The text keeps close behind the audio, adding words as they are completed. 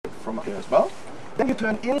from up here as well. Then you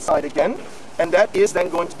turn inside again, and that is then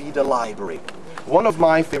going to be the library. One of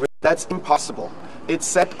my favorites. That's impossible. It's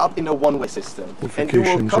set up in a one-way system, and you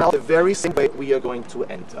will come out the very same way we are going to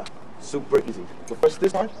enter. Super easy. So first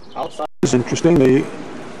this part, outside. It's interesting. They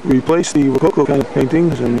replaced the Rococo kind of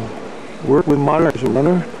paintings and work with modern. There's a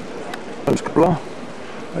runner.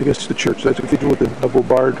 I guess it's the church. That's a cathedral with a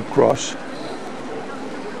double-barred cross.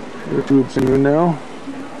 There are tubes in here now.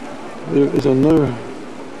 There is another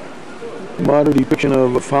modern depiction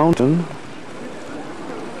of a fountain.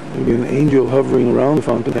 Maybe an angel hovering around the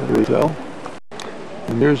fountain, can't really tell.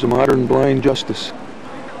 And there's a modern blind justice.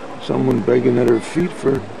 Someone begging at her feet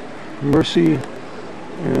for mercy.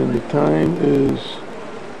 And the time is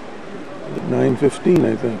 9:15,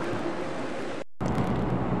 I think.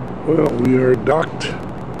 Well, we are docked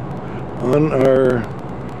on our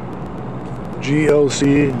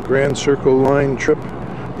GLC Grand Circle Line trip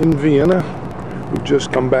in Vienna. We've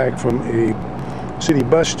just come back from a city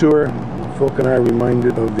bus tour. Folk and I are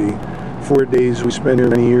reminded of the 4 days we spent here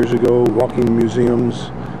many years ago walking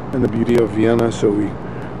museums and the beauty of Vienna, so we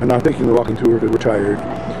are now taking the walking tour because we're tired.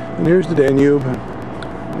 And here's the Danube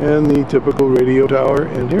and the typical radio tower,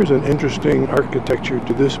 and here's an interesting architecture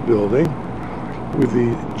to this building with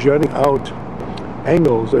the jutting out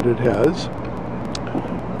angles that it has,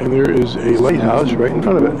 and there is a lighthouse right in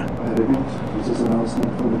front of it.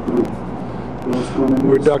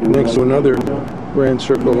 We're docked next to another Grand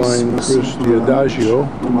Circle Line cruise, the Adagio.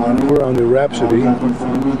 We're on the Rhapsody.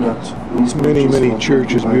 Many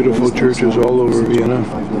churches, beautiful churches all over Vienna.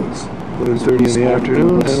 11:30 in the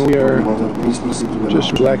afternoon, and we are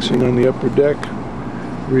just relaxing on the upper deck,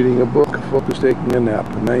 reading a book. Folk is taking a nap.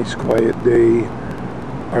 A nice quiet day.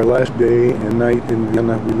 Our last day and night in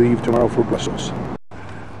Vienna. We leave tomorrow for Brussels.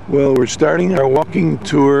 Well, we're starting our walking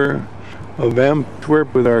tour of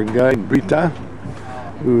Antwerp with our guide Britta,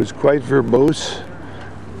 who is quite verbose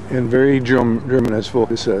and very German, as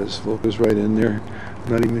Volker says. Volker's right in there.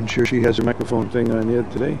 I'm not even sure she has her microphone thing on yet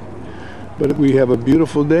today. But we have a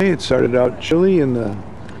beautiful day. It started out chilly in the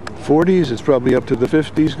 40s. It's probably up to the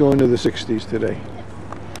 50s, going to the 60s today.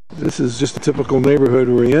 This is just a typical neighborhood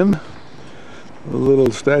we're in. A little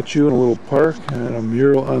statue and a little park and a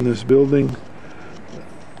mural on this building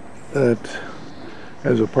that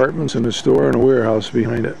has apartments and a store and a warehouse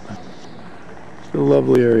behind it. It's a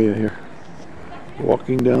lovely area here.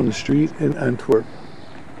 Walking down the street in Antwerp.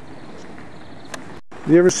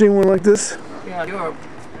 You ever seen one like this? Yeah, Europe.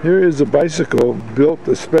 Here is a bicycle built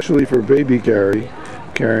especially for baby carrying.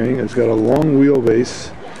 It's got a long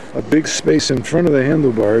wheelbase, a big space in front of the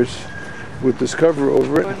handlebars with this cover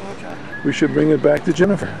over it. We should bring it back to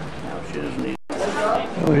Jennifer.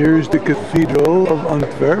 Well, here's the Cathedral of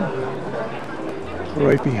Antwerp.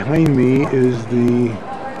 Right behind me is the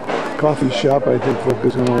coffee shop. I think folk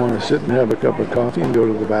is going to want to sit and have a cup of coffee and go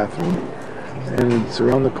to the bathroom. And it's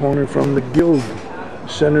around the corner from the Guild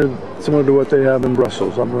Center, similar to what they have in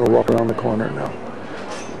Brussels. I'm going to walk around the corner now.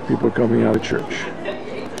 People are coming out of church.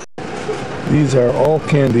 These are all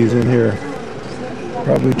candies in here.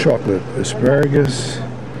 Probably chocolate. Asparagus,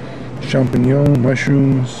 champignon,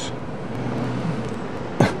 mushrooms,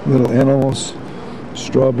 little animals,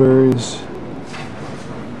 strawberries.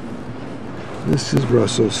 This is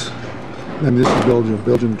Brussels. And this is Belgium.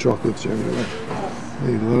 Belgian chocolates everywhere.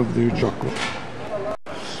 They love their chocolate.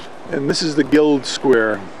 And this is the Guild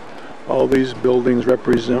Square. All these buildings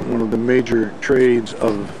represent one of the major trades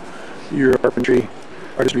of Europe: carpentry,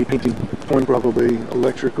 artistry, painting, pouring, probably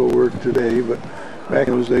electrical work today, but back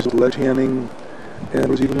in those days with ledge tanning, and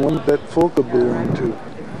there was even one that Volker belonged to.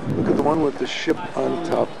 Look at the one with the ship on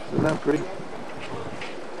top. Isn't that pretty?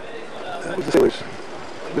 That was the sailors,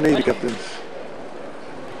 the Navy captains.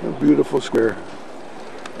 A beautiful square.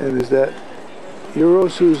 And is that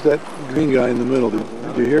Euros? Who's that green guy in the middle? Did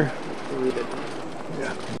you hear?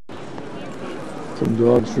 Yeah. Some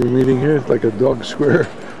dogs we're meeting here. It's like a dog square.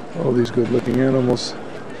 All these good-looking animals.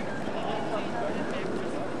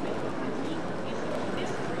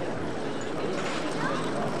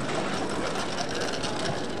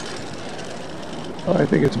 Oh, I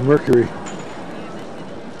think it's mercury.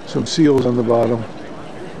 Some seals on the bottom.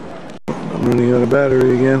 I'm running out of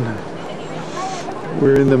battery again.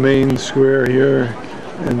 We're in the main square here,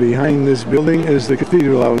 and behind this building is the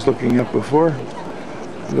cathedral I was looking at before.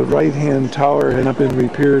 The right-hand tower had not been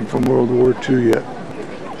repaired from World War II yet.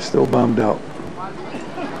 Still bombed out.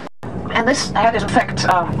 And this hat is in fact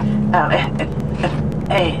a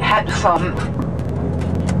hat from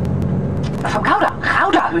Gouda.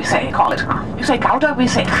 Gouda, we say, call it. You say Gouda, we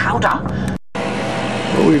say Gouda.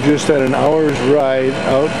 Well, we've just had an hour's ride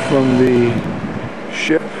out from the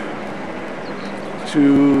ship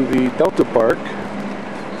to the Delta Park,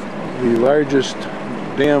 the largest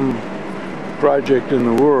dam project in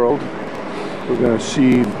the world. We're going to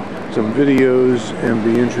see some videos and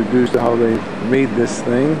be introduced to how they made this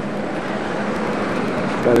thing.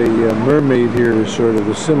 Got a mermaid here as sort of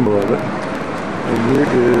the symbol of it. And here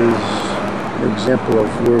is an example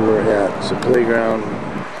of where we're at. It's a playground.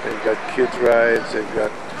 They've got kids rides. They've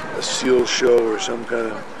got a seal show or some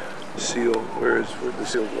kind of seal. Where'd the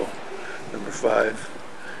seal go? Number 5.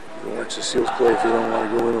 You can watch the seals play if you don't want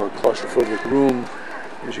to go into a claustrophobic room.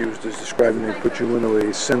 As she was just describing, they put you into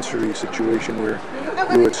a sensory situation where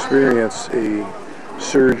you'll experience a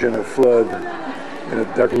surge and a flood in a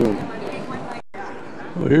dark room.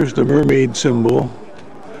 Well, here's the mermaid symbol.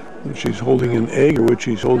 She's holding an egg, or what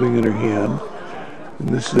she's holding in her hand. And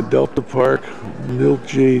this is the Delta Park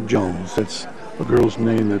Miltje Jones. That's a girl's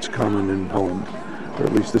name that's common in Holland, or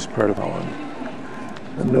at least this part of Holland.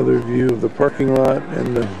 Another view of the parking lot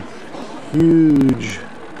and the huge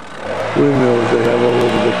windmills they have all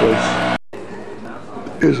over the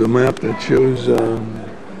place. Here's a map that shows the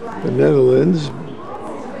Netherlands,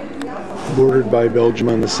 bordered by Belgium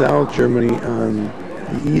on the south, Germany on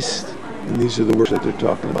the east, and these are the works that they're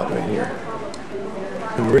talking about right here.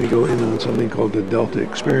 And we're going to go in on something called the Delta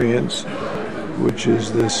Experience, which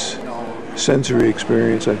is this sensory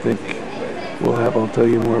experience I think we'll have. I'll tell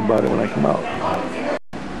you more about it when I come out.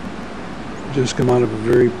 Just come out of a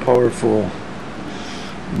very powerful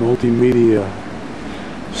multimedia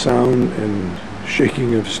sound and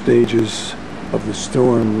shaking of stages of the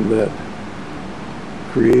storm that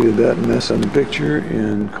created that mess on the picture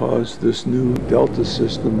and caused this new Delta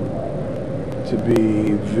system to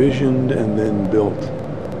be visioned and then built.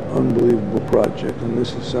 Unbelievable project. And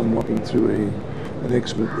this is some walking through an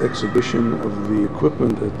exhibition of the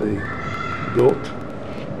equipment that they built,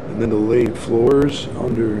 and then to lay floors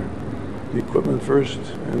under the equipment first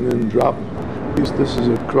and then drop. This is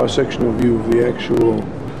a cross-sectional view of the actual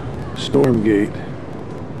storm gate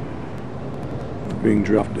being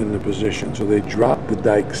dropped into position. So they drop the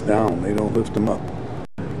dikes down, they don't lift them up.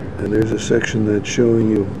 And there's a section that's showing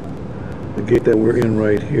you the gate that we're in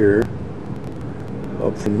right here,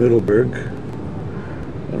 up from Middelburg.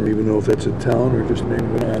 I don't even know if that's a town or just the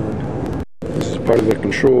name of an island. This is part of the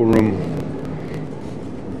control room.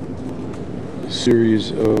 A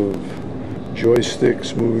series of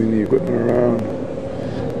joysticks moving the equipment around.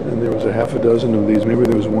 And there was a half a dozen of these. Maybe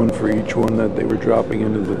there was one for each one that they were dropping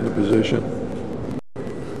into the position.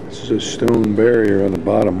 This is a stone barrier on the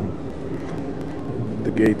bottom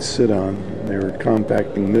the gates sit on. They were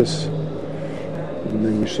compacting this. And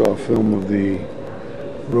then we saw a film of the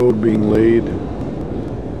road being laid.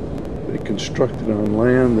 They constructed on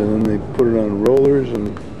land and then they put it on rollers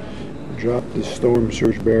and dropped the storm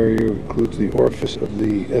surge barrier. It includes the orifice of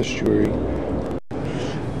the estuary.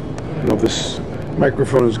 You know, this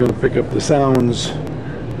microphone is going to pick up the sounds.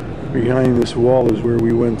 Behind this wall is where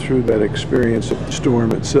we went through that experience of the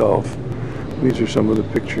storm itself. These are some of the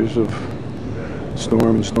pictures of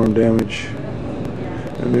storm and storm damage.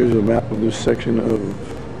 And there's a map of this section of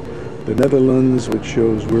the Netherlands, which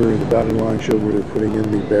shows where the dotted line shows where they're putting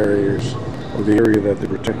in the barriers, or the area that they're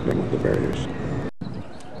protecting with the barriers.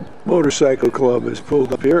 Motorcycle club is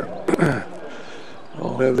pulled up here.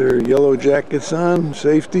 All have their yellow jackets on,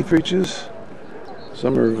 safety breeches.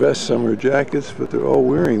 Some are vests, some are jackets, but they're all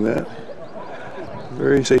wearing that.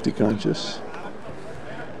 Very safety conscious.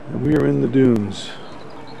 And we are in the dunes.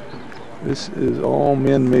 This is all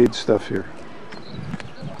man-made stuff here.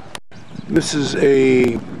 This is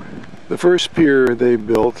the first pier they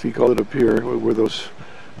built. He called it a pier, where those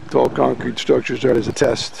tall concrete structures are as a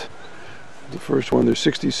test. The first one, there's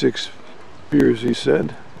 66 piers, he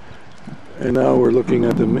said. And now we're looking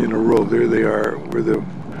at them in a row. There they are,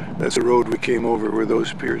 that's the road we came over where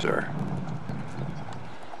those piers are.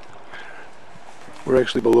 We're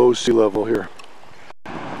actually below sea level here.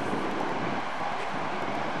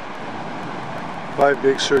 5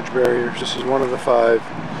 big surge barriers. This is one of the 5.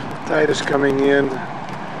 Tide is coming in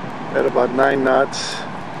at about 9 knots.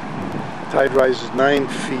 Tide rises 9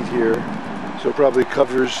 feet here, so it probably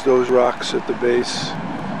covers those rocks at the base.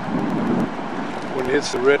 When it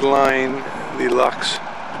hits the red line, the locks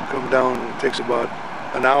come down. It takes about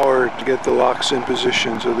an hour to get the locks in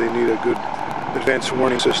position, so they need a good advanced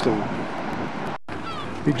warning system.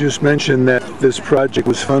 He just mentioned that this project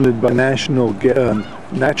was funded by natural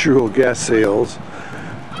gas sales,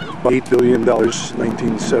 about $8 billion,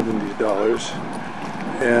 1970 dollars,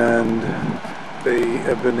 and they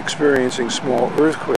have been experiencing small earthquakes.